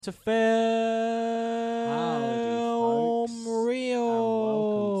to Film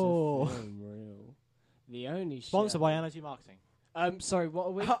Reel. Film Reel. The only Sponsored show. by Energy Marketing. Sorry, what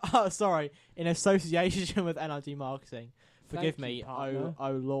are we? Sorry, in association with Energy Marketing. Forgive Thank me, you, partner.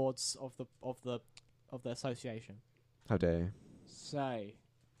 oh lords of the association. How dare you? So,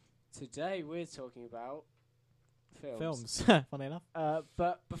 today we're talking about films. Funny enough.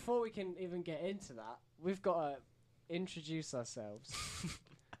 But before we can even get into that, we've got to introduce ourselves.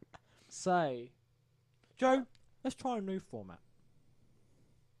 So, Joe, let's try a new format.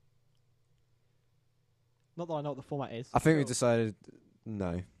 Not that I know what the format is. I think we Cool. decided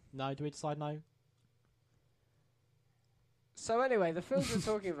no. No, do we decide no? So anyway, the films we're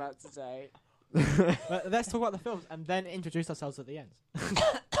talking about today. Let's talk about the films and then introduce ourselves at the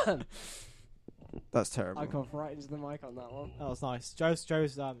end. That's terrible. I coughed right into the mic on that one. That was nice. Joe's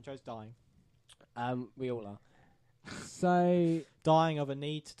dying. We all are. So Dying of a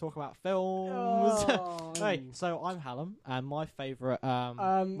need to talk about films. Oh. Hey, so I'm Hallam, and my favourite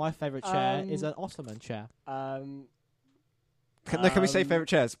chair is an Ottoman chair. Can we say favourite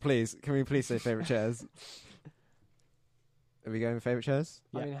chairs, please? Can we please say favourite chairs? Are we going with favourite chairs?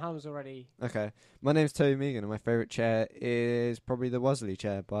 I Yeah. mean, Ham's already. Okay. My name's Toby Megan, and my favourite chair is probably the Wesley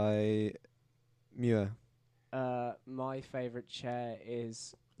chair by Muir. My favourite chair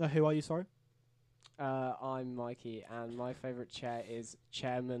is. Who are you? Sorry. I'm Mikey, and my favourite chair is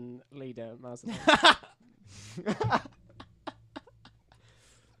Chairman Leader Mazda.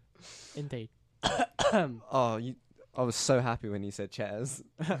 Indeed. Oh, I was so happy when you said chairs.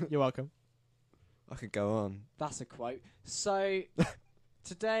 You're welcome. I could go on. That's a quote. So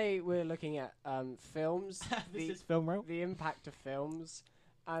today we're looking at films, This is Film Reel, the impact of films,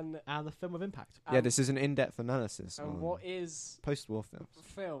 and the film of impact. Yeah, this is an in-depth analysis and on what is post-war films.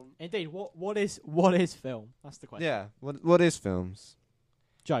 film. Indeed. What is film? That's the question. Yeah. What is films?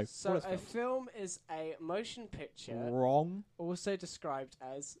 Joe. So what is a film is a motion picture, Wrong. also described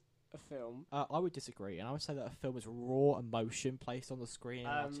as a film. I would disagree, and I would say that a film is raw emotion placed on the screen in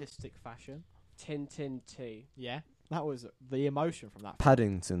an artistic fashion. Tintin 2. Yeah, that was the emotion from that.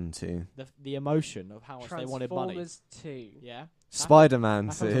 Paddington 2. The emotion of how much they wanted money. Transformers 2. Yeah. Spider-Man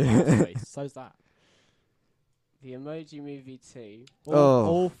That was a 2. masterpiece. So's that. The Emoji Movie 2.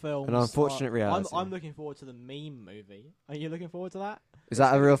 All films. an unfortunate are- reality. I'm looking forward to the meme movie. Are you looking forward to that? Is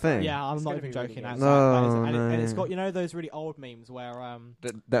that a real thing? Yeah, I'm It's not gonna even be really joking. good. That's No, and it's no. got those really old memes where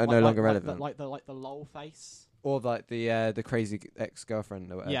That are no longer like relevant. like the lol face. Or like the crazy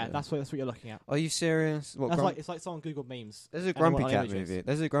ex-girlfriend or whatever. Yeah, that's what you're looking at. Are you serious? What? That's it's like someone Googled memes. There's a and Grumpy what Cat images. movie.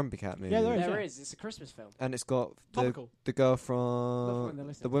 There's a Grumpy Cat movie. Yeah, there is. There yeah. is. It's a Christmas film. And it's got Topical. the girl Love when from they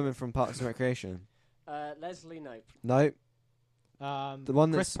listen. the woman from Parks and Recreation. Leslie Knope. No, the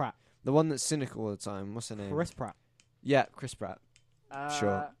one Chris that's Pratt. the one that's cynical all the time. What's her name? Chris Pratt. Yeah, Chris Pratt.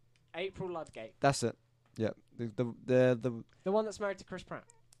 Sure. April Ludgate. That's it. Yeah. The The one that's married to Chris Pratt.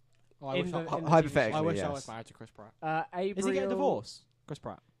 Oh, I In wish the- I- in the hypothetically, I wish I yes. was married to Chris Pratt. April. Is he getting a divorce? Chris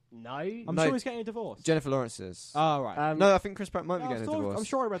Pratt. No. I'm No. sure he's getting a divorce. Jennifer Lawrence's. Oh right. No, I think Chris Pratt might be No, getting a divorce. I'm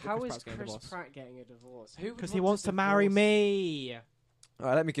sure I read that How Chris is Pratt's getting a Chris divorce. Pratt getting a divorce? Who would Because he want wants to marry divorce- me. All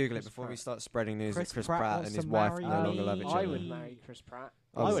right, let me Google Chris it before we Pratt. start spreading news Chris that Chris Pratt Pratt wants and his to wife marry no longer love each me. I other. would marry Chris Pratt.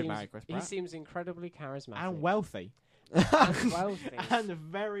 I I would would Seems- marry Chris He Pratt. seems incredibly charismatic. And wealthy. And wealthy. And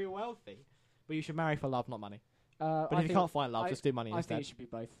very wealthy. But you should marry for love, not money. But But if you can't find love, just do money I think instead. it should be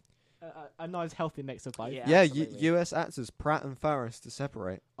both. A nice healthy mix of both. Yeah. Yeah, absolutely. US actors Pratt and Farris to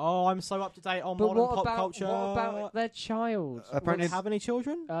separate. Oh, I'm so up to date on But modern what pop about culture. what about their child? Apparently- Do they have any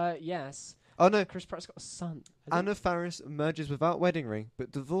children? Yes. Oh no, Chris Pratt's got a son. Anna Faris merges without wedding ring,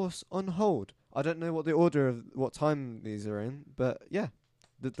 but divorce on hold. I don't know what the order of what time these are in, but yeah,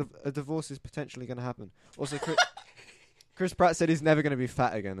 a divorce is potentially going to happen. Also, Chris Pratt said he's never going to be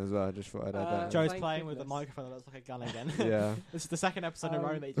fat again as well. I just thought I'd add that. Joe's Thank playing with the goodness. microphone that looks like a gun again. Yeah. This is the second episode in a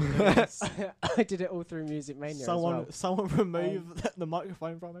row that he's Um, been doing this. I did it all through Music Mania Someone, as someone remove the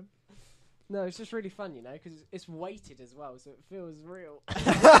microphone from him. well. No, it's just really fun, you know, because it's weighted as well, so it feels real. It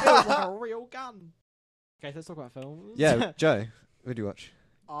feels like a real gun. Okay, so let's talk about films. Yeah, Joe, what do you watch?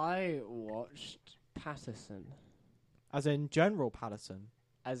 I watched Patterson, As in General Patterson.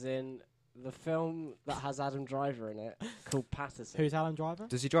 as in the film that has Adam Driver in it, called Patterson. Who's Alan Driver?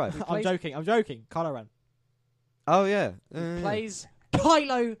 Does he drive? Who I'm plays- joking. Kylo Ren. Oh yeah. Plays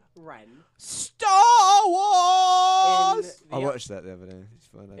Kylo Ren Star Wars! I watched that the other day. It's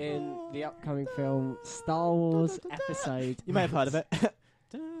fun. in the upcoming film Star Wars Episode. You may have heard of it.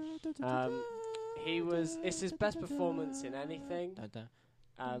 It's his best performance in anything,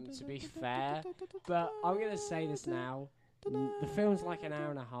 to be fair. But I'm going to say this now. The film's like an hour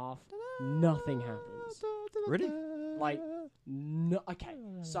and a half. Nothing happens. Really? Like, No, okay,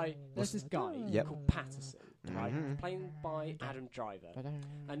 so there's this guy called Patterson, right, played by Adam Driver,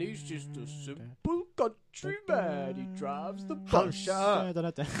 and he's just a simple countryman. He drives the bus.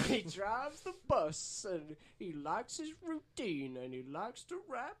 He drives the bus, and he likes his routine, and he likes to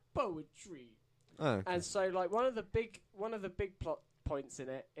write poetry. Oh, okay. And so, like, one of the big plot points in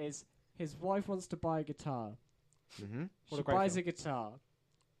it is his wife wants to buy a guitar. Mm-hmm. She buys a guitar.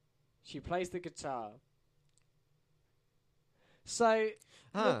 She plays the guitar. So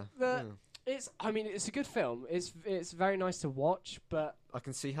it's a good film. It's very nice to watch, but I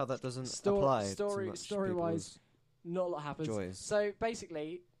can see how that doesn't apply story wise, not a lot happens. Joys. So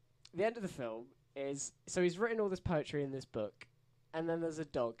basically, the end of the film is he's written all this poetry in this book, and then there's a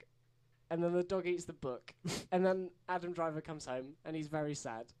dog, and then the dog eats the book, and then Adam Driver comes home and he's very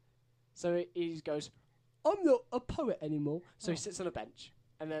sad. So he goes, "I'm not a poet anymore." So he sits on a bench,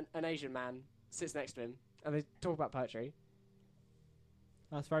 and then an Asian man sits next to him, and they talk about poetry.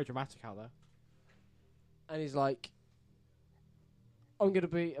 That's very dramatic out there. And he's like, "I'm going to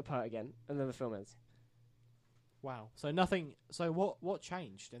be a poet again," and then the film ends. Wow. So nothing. So what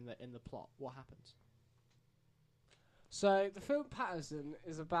changed in the plot? What happened? So the film Patterson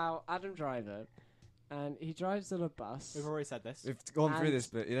is about Adam Driver, and he drives on a bus. We've already said this. We've gone through this,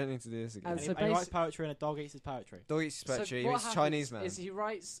 but you don't need to do this again. And he writes poetry, and a dog eats his poetry. Dog eats his poetry. So He's a Chinese man. Is he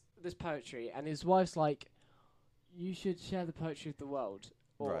writes this poetry, and his wife's like, "You should share the poetry with the world,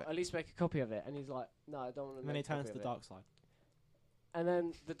 or at least make a copy of it." And he's like, "No, I don't want to." And then he turns to the dark side. And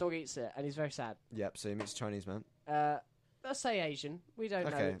then the dog eats it, and he's very sad. Yep. So he meets a Chinese man. Let's say Asian. We don't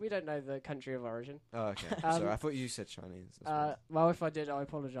know. We don't know the country of origin. Oh, okay. Sorry, I thought you said Chinese. Well, if I did, I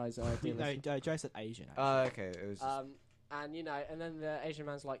apologise. No, Joe said Asian. Oh, okay. It was. And then the Asian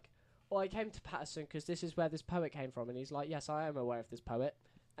man's like, "Well, I came to Patterson because this is where this poet came from." And he's like, "Yes, I am aware of this poet."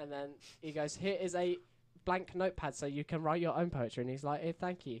 And then he goes, "Here is a blank notepad so you can write your own poetry." And he's like, "Hey,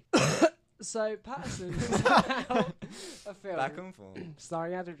 thank you." So Patterson is a film back and forth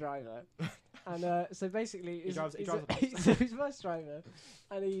starring Adam Driver. And so basically, he's a bus driver,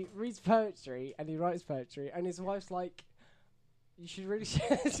 and he reads poetry, and he writes poetry, and his wife's like, "You should really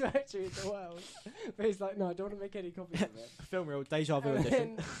share this poetry with the world." But he's like, "No, I don't want to make any copies of it." Film reel, deja vu And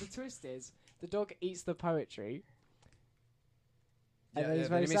edition. then the twist is, the dog eats the poetry. Yeah, and then he's then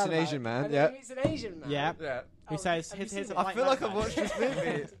very he meets sad an about Asian it. man. And Yeah. then he meets an Asian man. Yeah. Yeah. He says, have you "Here's seen a it? blank I feel like I've notepad." watched this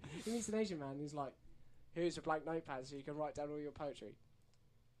movie. He meets an Asian man. He's like, "Here's a blank notepad so you can write down all your poetry."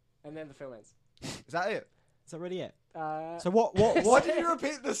 And then the film ends. Is that it? Is that really it? So what? Why did you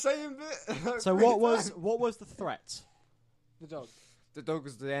repeat the same bit? So what was the threat? The dog. The dog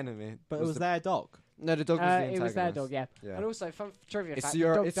was the enemy. But it was their dog. No, the dog was the antagonist. It was their dog, yeah. Yeah. And also, fun trivia It's fact,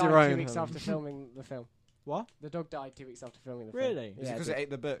 your- the dog it's died your 2 own weeks home. after filming the film. What? The dog died 2 weeks after filming the film. Really? Is it Yeah, because it ate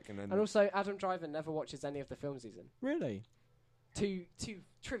the book and then? And also, Adam Driver never watches any of the films he's in. Really? Two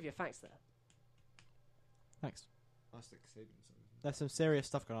trivia facts there. Thanks. There's some serious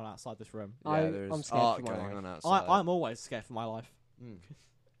stuff going on outside this room. Yeah, there's I'm scared art for my going life. on outside. I'm always scared for my life.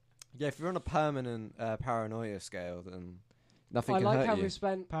 Yeah, if you're on a permanent paranoia scale, then nothing I can like hurt how you. we've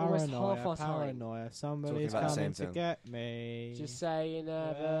spent almost half our time Somebody's about the coming same to thing. get me. just say you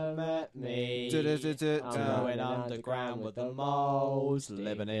never met me. I'm going underground with the moles,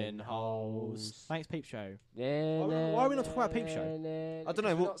 living in holes. Thanks, Peep Show. Why are we not talking about Peep Show? I don't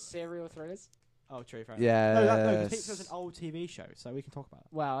know, We're what- not serial thrillers. Oh, true. Fair Yeah. no, Peep Show's an old TV show, so we can talk about it.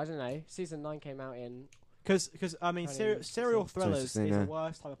 Well, I don't know. Season 9 came out in. Because I mean, serial thrillers is 2016, the yeah.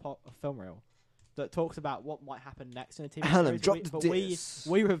 worst type of film reel that talks about what might happen next in a TV Alan, series. drop but the we diss.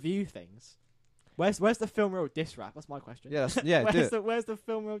 review things. Where's the film reel diss rap? That's my question. Yeah, do it. Where's the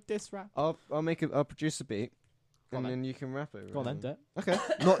film reel diss rap? I'll produce a beat, Go on and then. then you can rap it. Go on then, do it. Okay.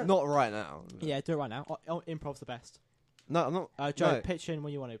 not right now. Yeah, do it right now. Improv's the best. No, I'm not. Joe, no. pitch in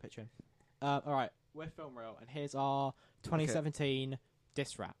when you want to pitch in. All right, we're film reel, and here's our 2017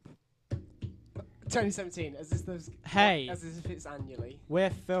 diss rap. 2017, as if it's annually. We're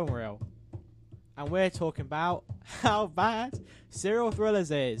film reel, and we're talking about how bad serial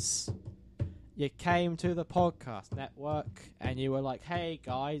thrillers is. You came to the podcast network and you were like, "Hey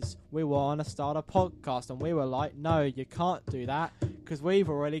guys, we want to start a podcast," and we were like, "No, you can't do that because we've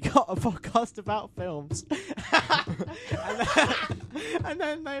already got a podcast about films." and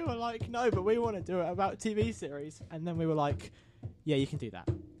then they were like, "No, but we want to do it about TV series," and then we were like, "Yeah, you can do that."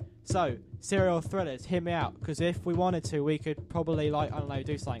 So, serial thrillers, hear me out, because if we wanted to, we could probably,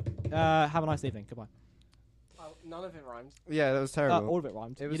 do something. Have a nice evening. Goodbye. Oh, none of it rhymed. Yeah, that was terrible. All of it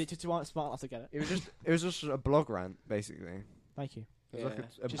rhymed. It was- You need to want smart enough to get it. It was just a blog rant, basically. Thank you. It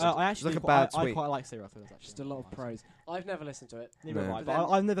was I actually like a bad I tweet. quite like serial thrillers. Actually. Just a lot of praise. I've never listened to it. Neither No. have I, But but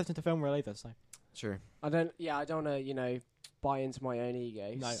then- I've never listened to film reel either, so. Sure. I don't want to, buy into my own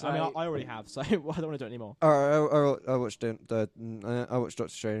ego. No, so I mean I already have, so I don't want to do it anymore. I watched I watched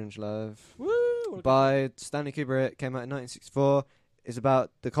Doctor Strangelove Woo! by Stanley Kubrick. Came out in 1964. It's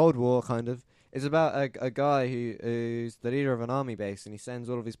about the Cold War, kind of. It's about a guy who's the leader of an army base, and he sends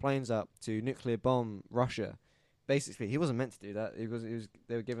all of his planes up to nuclear bomb Russia. Basically, he wasn't meant to do that.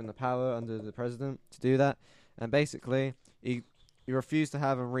 They were given the power under the president to do that, and basically he refused to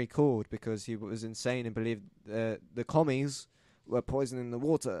have him recalled because he was insane and believed the commies were poisoning the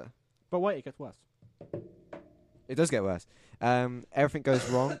water. But wait, it gets worse. It does get worse. Everything goes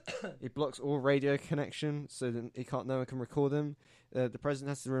wrong. He blocks all radio connection, so that no one can record him. The president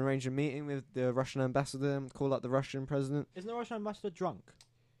has to arrange a meeting with the Russian ambassador and call out the Russian president. Isn't the Russian ambassador drunk?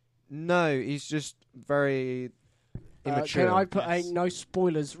 No, he's just very immature. Can I put Yes. a no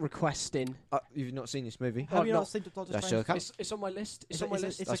spoilers request in? You've not seen this movie? Have you no. not seen Doctor That's Strange? okay. It's on my list. It's on my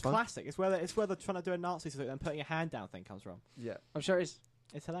list. It's That's a fine. classic. It's where they're trying to do a Nazi salute and putting a hand down thing comes from. Yeah. I'm sure it's.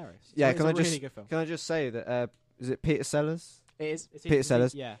 It's hilarious. Yeah, it's can a I just- really good film. Can I just say that is it Peter Sellers? It is. Peter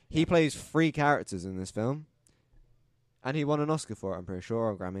Sellers. Yeah. He plays 3 characters in this film, and he won an Oscar for it. I'm pretty sure,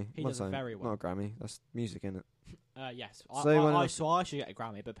 or a Grammy. He One does it time. very well. Not a Grammy. That's music in it. Yes. So he won an I should get a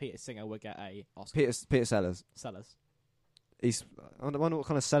Grammy, but Peter Singer would get a Oscar. Peter Sellers. Sellers. I wonder what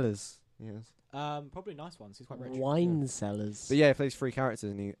kind of sellers he has. Probably nice ones. He's quite rich. Wine cellars. But yeah, he plays 3 characters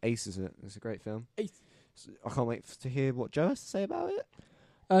and he aces it. It's a great film. Ace. So I can't wait to hear what Joe has to say about it.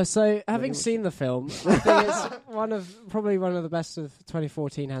 So, having you seen the film, I think it's probably one of the best of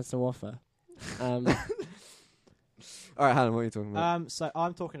 2014 has to offer. All right, Hannah, what are you talking about? So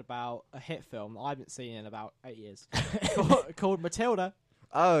I'm talking about a hit film that I haven't seen in about 8 years, called Matilda.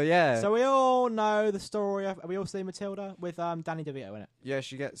 Oh yeah, So we all know the story of. We all see Matilda with Danny DeVito in it. yeah,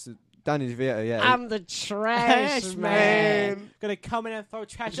 she gets Danny DeVito. Yeah, I'm the trash Trash man. man. Gonna come in and throw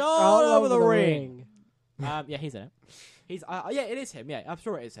trash all over the ring. Yeah, he's in it. He's yeah, it is him. Yeah, I'm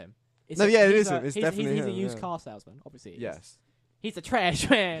sure it is him. No, yeah, it he's is him. It's definitely he's a him, used yeah. car salesman. Obviously, he is. yes, He's the trash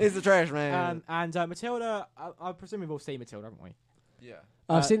man. he's the trash man. And Matilda. I presume we've all seen Matilda, haven't we? yeah,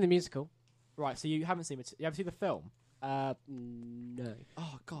 I've seen the musical. Right. So you haven't seen you haven't seen the film? No.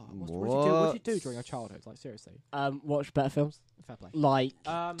 Oh God, what did you do during your childhood? Like seriously, Watch better films fair play. like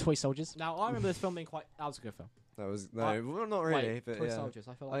Um, Toy Soldiers. Now I remember this film being Oh, that was a good film. that was well, not really, Wait, but Toy yeah, Soldiers.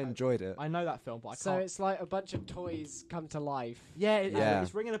 I feel I like enjoyed it. I know that film, but I So can't. it's like a bunch of toys come to life. Yeah, Yeah.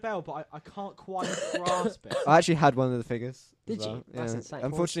 it's ringing a bell, but I can't quite grasp it. I actually had one of the figures. Did as you? well. That's Yeah. insane.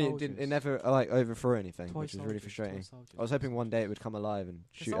 Unfortunately, Toy it Soldiers. never overthrew anything, Toy which is really Soldiers, frustrating. Toy Soldiers. I was hoping one day it would come alive and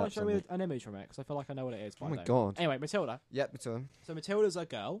Can shoot someone up show me something. an image from it? Because I feel like I know what it is. But Oh I my don't. God. Anyway, Matilda. Yep, it's on. So Matilda's a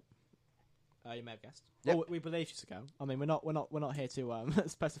girl. You may have guessed. Yep. Oh, we believe she's a girl. I mean, we're not here to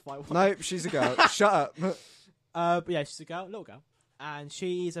specify what. Nope, she's a girl. Shut up. But yeah, she's a girl, little girl, and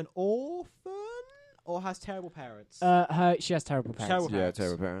she's an orphan or has terrible parents. She has terrible parents. Terrible Yeah, parents.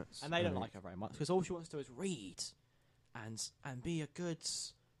 terrible parents. And they don't like her very much because all she wants to do is read, and be a good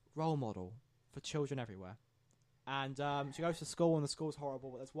role model for children everywhere. And she goes to school, and the school's horrible.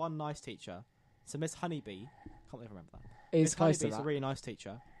 But there's one nice teacher. So Miss Honeybee. Can't really remember that. It's Miss close to Honeybee's that. a really nice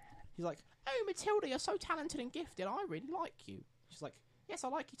teacher. He's like, "Oh, Matilda, you're so talented and gifted. I really like you." She's like, "Yes, I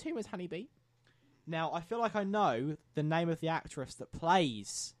like you too, Miss Honeybee." Now, I feel like I know the name of the actress that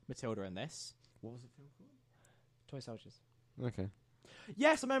plays Matilda in this. What was the film called? Toy Soldiers. Okay.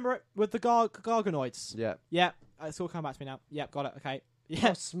 Yes, I remember it with the Gargonoids. Yeah. Yeah, it's all coming back to me now. Yep, got it. Okay.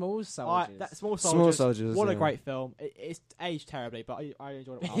 Yeah, Small Soldiers. Small Small Soldiers. Soldiers. What a yeah. great film. It's aged terribly, but I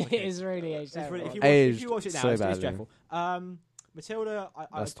enjoyed it when I was a it kid. is really aged. It's really, terrible. if you watch it now, so it's badly. dreadful. Matilda, I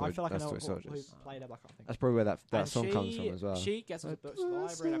That's feel like I Toy know who Soldiers. played her, but I can't think. That's probably where that And song comes from as well. She gets us books from the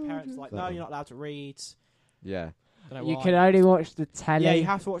library, and her parents are like, "No, you're not allowed to read." Yeah. Don't know You why. can only watch the telly. Yeah, you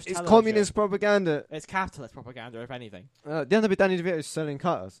have to watch It's television. communist propaganda. It's capitalist propaganda, if anything. The other bit, Danny DeVito is selling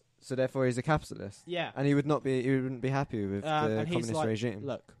cars, so therefore he's a capitalist, Yeah. and he wouldn't be happy with the And he's communist like, regime.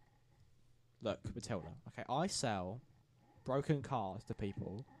 Look, Matilda. Okay, I sell broken cars to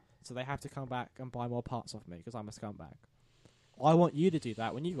people, so they have to come back and buy more parts off me because I'm a scumbag. I want you to do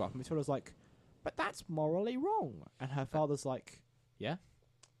that when you grow up. And Matilda's like, but that's morally wrong. And her father's like, yeah.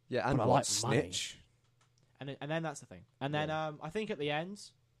 Yeah, and But I what, like money. snitch? And then that's the thing. And then I think at the end,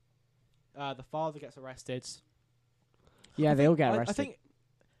 the father gets arrested. Yeah, they all get arrested. I think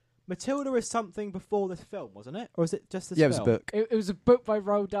Matilda is something before this film, wasn't it? Or is it just this Yeah, it was a film? book. It was a book by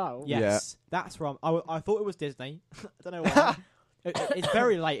Roald Dahl. Yes, that's wrong. I thought it was Disney. I don't know why. It's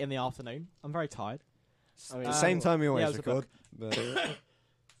very late in the afternoon. I'm very tired. I mean, The same time we yeah, always it was a record. But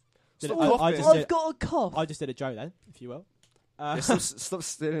Did it- Stop I it. just I've did, got a cough. I just did a joke then, if you will. stop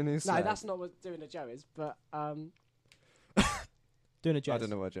stealing his. No, that's not what doing a Joe is. But Doing a jazz. I don't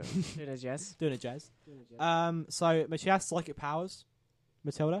know what jazz. Doing a jazz. Doing a jazz. Doing a jazz. But she has psychic powers,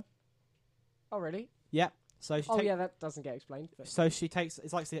 Matilda. Oh, really? So she Oh, yeah, that doesn't get explained. But So she takes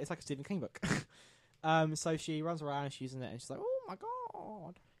it's like a Stephen King book. So she runs around, she's using it, and she's like, "Oh my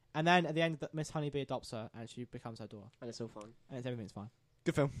god!" And then at the end, Miss Honeybee adopts her, and she becomes her daughter, and it's all fun. and everything's fine.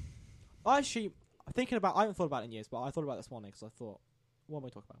 Good film. I haven't thought about it in years, but I thought about it this morning because I thought, what am I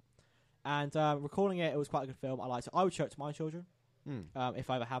talking about? And recalling it was quite a good film. I liked it. I would show it to my children if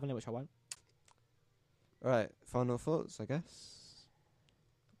I ever have any, which I won't. Right. Final thoughts, I guess.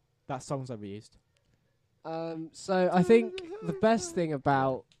 That song's overused. So I think the best thing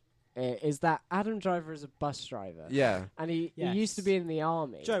about it is that Adam Driver is a bus driver. Yeah. And he Yes. used to be in the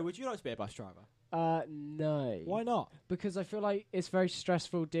army. Joe, would you like to be a bus driver? No. Why not? Because I feel like it's very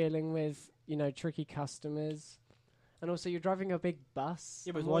stressful dealing with, tricky customers. And also you're driving a big bus.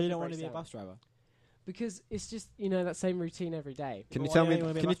 Yeah, but and why what you if don't it want to breaks be a down? bus driver? Because it's just, that same routine every day. Can Well, you why tell don't me? you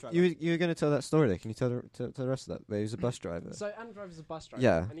wanna be a Can bus driver? you were going to tell that story there? Can you tell the rest of that? Where he was a bus driver. So Adam Driver's a bus driver.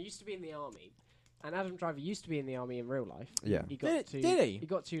 Yeah. And he used to be in the army. And Adam Driver used to be in the army in real life. Yeah. He got Did he? He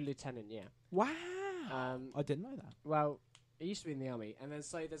got to lieutenant, yeah. Wow. I didn't know that. Well, he used to be in the army, and then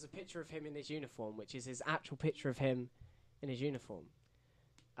so there's a picture of him in his uniform, which is his actual picture of him in his uniform.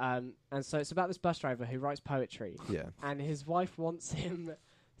 And so it's about this bus driver who writes poetry, Yeah. and his wife wants him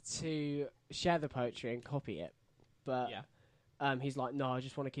to share the poetry and copy it, but he's like, no, I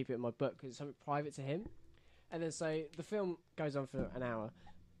just want to keep it in my book because it's something private to him. And then so the film goes on for an hour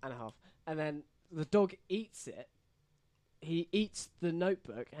and a half, and then the dog eats it. He eats the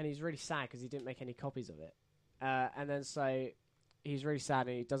notebook, and he's really sad because he didn't make any copies of it. And then so he's really sad,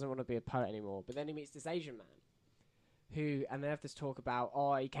 and he doesn't want to be a poet anymore. But then he meets this Asian man, and they have this talk about,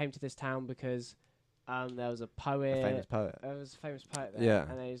 he came to this town because there was a poet. A famous poet. There was a famous poet there. Yeah.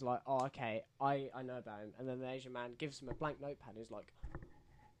 And then he's like, okay, I know about him. And then the Asian man gives him a blank notepad, and he's like,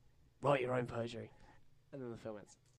 write your own poetry. And then the film ends.